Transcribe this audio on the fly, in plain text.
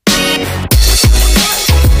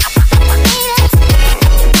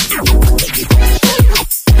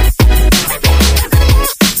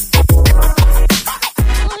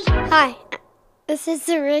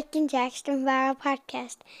making Jaxten Viral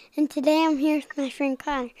Podcast, and today I'm here with my friend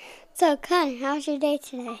Connor. So, Connor, how's your day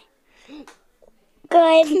today?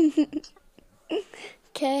 Good.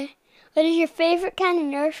 Okay. What is your favorite kind of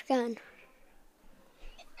Nerf gun?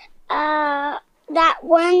 That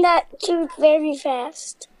one that shoots very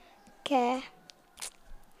fast. Okay.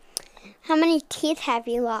 How many teeth have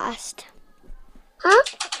you lost? Huh?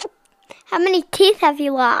 How many teeth have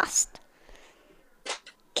you lost?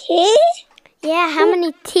 Kid? Yeah, how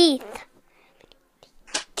many teeth?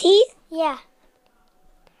 Teeth? Yeah.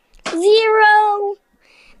 0.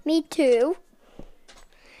 Me too.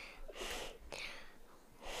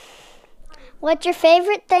 What's your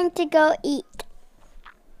favorite thing to go eat?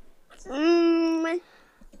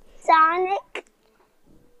 Sonic.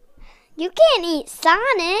 You can't eat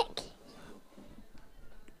Sonic.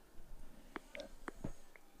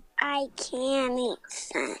 I can eat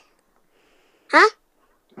Sonic. Huh?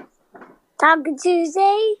 Taco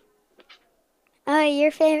Tuesday? Oh, your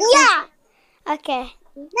favorite? Yeah. Okay.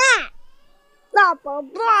 Nah. Blah, blah,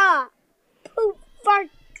 blah. Poop, fart,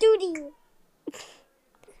 duty.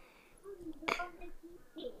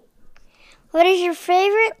 What is your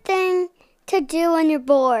favorite thing to do when you're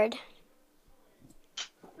bored?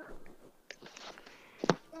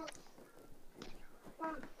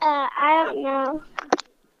 I don't know.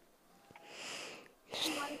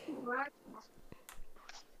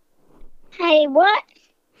 Hey, what?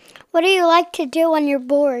 What do you like to do when you're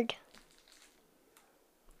bored?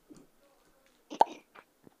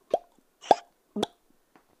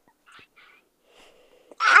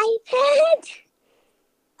 iPad?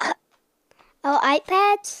 Oh,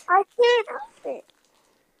 iPads? I can't help it.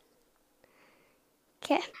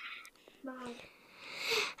 Okay.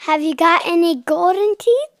 Have you got any golden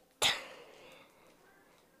teeth?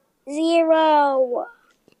 0.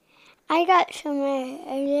 I got some.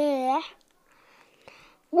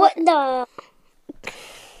 What the?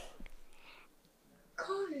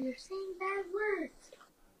 Connor, you're saying bad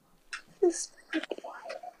words.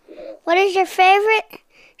 What is your favorite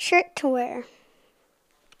shirt to wear?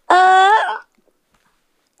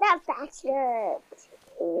 That's that shirt.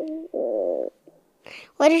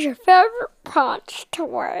 What is your favorite pants to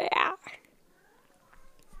wear?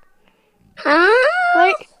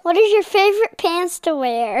 Huh? What is your favorite pants to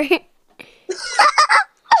wear?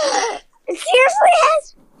 Seriously,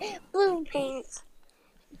 has blue pants.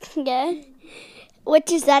 Yeah.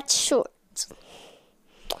 Which is that shorts?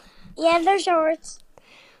 Yeah, they're shorts.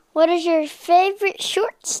 What is your favorite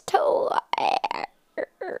shorts to wear?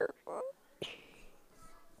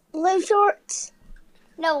 Blue shorts.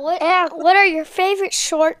 No, what are your favorite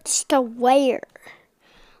shorts to wear?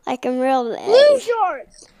 Like in real life. Blue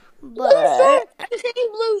shorts. Blue shorts. I'm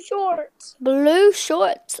saying blue shorts. Blue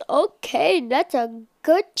shorts. Okay, that's a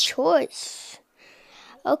good choice.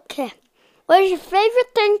 Okay. What is your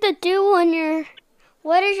favorite thing to do when you're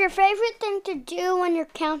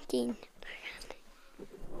counting?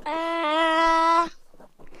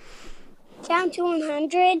 Count to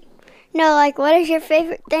 100. No, like what is your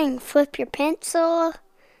favorite thing? Flip your pencil?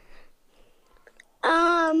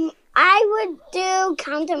 I would do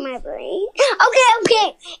count in my brain.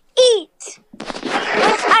 Okay. Eat.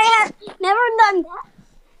 I have never done that.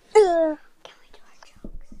 Can we do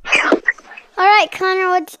our jokes? All right, Connor,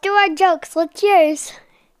 let's do our jokes. What's yours?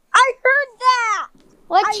 I heard that.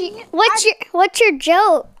 What's your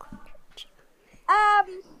joke?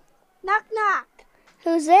 Knock knock.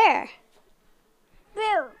 Who's there?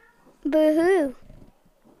 Boo. Boo-hoo.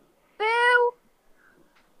 Boo.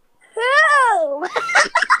 Who?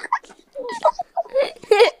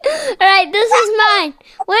 Alright, this is mine.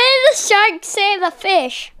 What did the shark say to the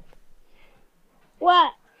fish?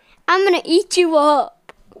 What? I'm gonna eat you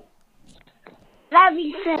up. That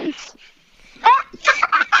makes sense.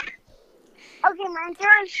 Okay, my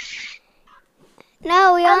turn.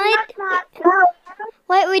 No, we only... No.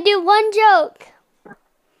 Wait, we do one joke.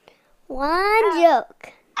 One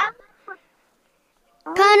joke.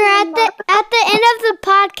 Connor, at the end of the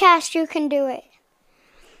podcast, you can do it.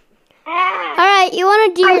 All right, you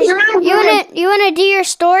want to do your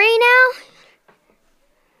story now?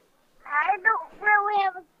 I don't really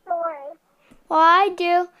have a story. Well, I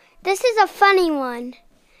do. This is a funny one.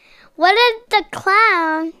 What did the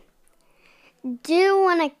clown do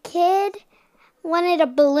when a kid wanted a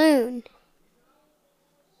balloon?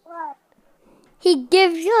 What? He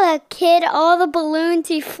gives the kid all the balloons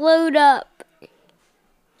he flew up.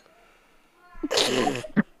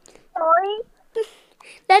 Story?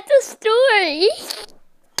 That's a story.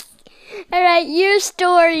 All right, your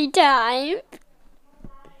story time.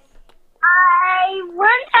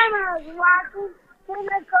 One time I was walking in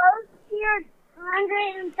the ghost here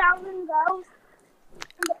 100,000 ghosts.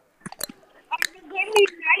 And they give me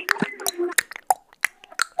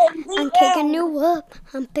I'm kicking you up.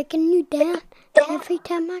 I'm picking you down. Every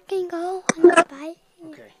time I can go on the bike.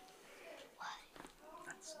 Okay.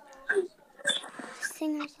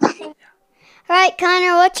 Singers. All right,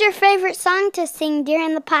 Connor, what's your favorite song to sing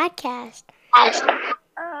during the podcast?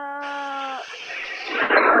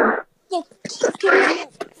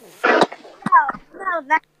 No,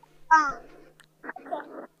 that's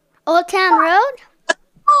Old Town Road?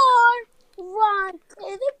 or run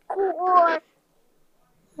to the core.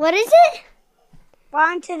 What is it?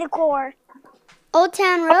 Run to the core. Old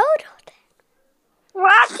Town Road?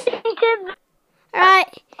 Run to the All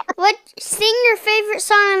right. Sing your favorite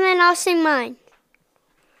song and then I'll sing mine.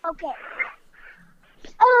 Okay.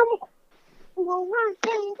 Run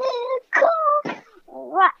to the core.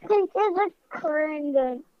 Run to the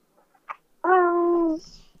core.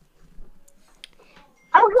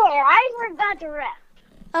 Okay, I forgot the rest.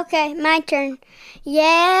 Okay, my turn.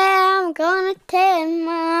 Yeah, I'm gonna take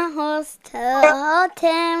my horse to Old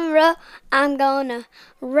Town Road. I'm gonna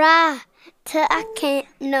ride till I can't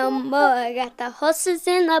no more. I got the horses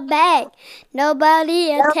in the back,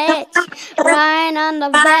 nobody attached. Riding on the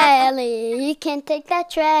valley, you can't take that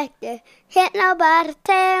tractor. Can't nobody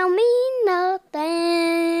tell me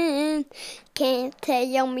nothing. Can't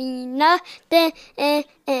tell me nothing.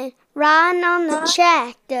 Riding on the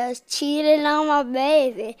tractors, cheating on my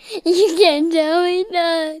baby. You can't tell me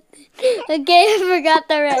nothing. Okay, I forgot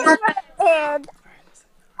the rest. And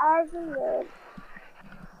I did.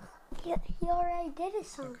 He already did a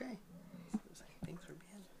song. Okay.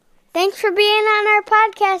 Thanks for being on our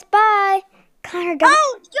podcast. Bye. Connor, don't.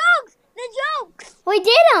 Oh, jokes! The jokes! We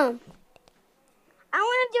did them. I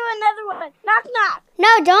want to do another one. Knock, knock.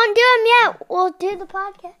 No, don't do them yet. We'll do the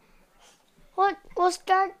podcast. We'll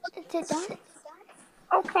start it done.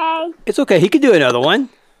 Okay. It's okay. He could do another one.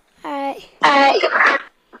 All right.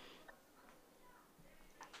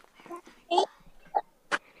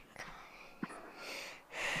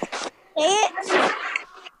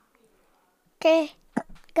 Okay,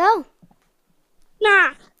 go.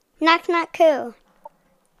 Knock. Knock, knock, cool.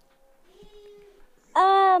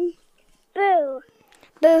 Boo.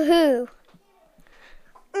 Boo-hoo.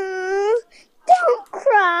 Don't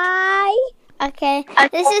cry. Okay,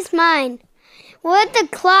 this is mine. What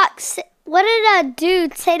did a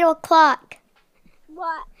dude say to a clock?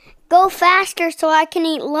 What? Go faster so I can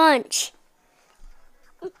eat lunch.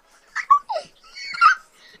 Is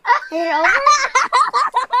it over?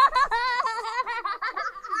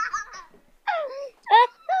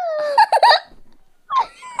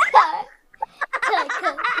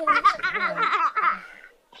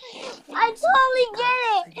 I totally get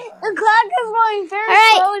it. The clock is going very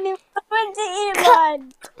right. slow and it's going to eat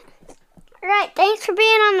lunch. All right, thanks for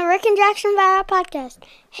being on the Rick and Jaxten Viral Podcast.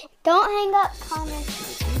 Hey, don't hang up, Connor.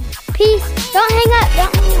 Peace. Don't hang up.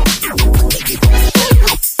 Don't hang up.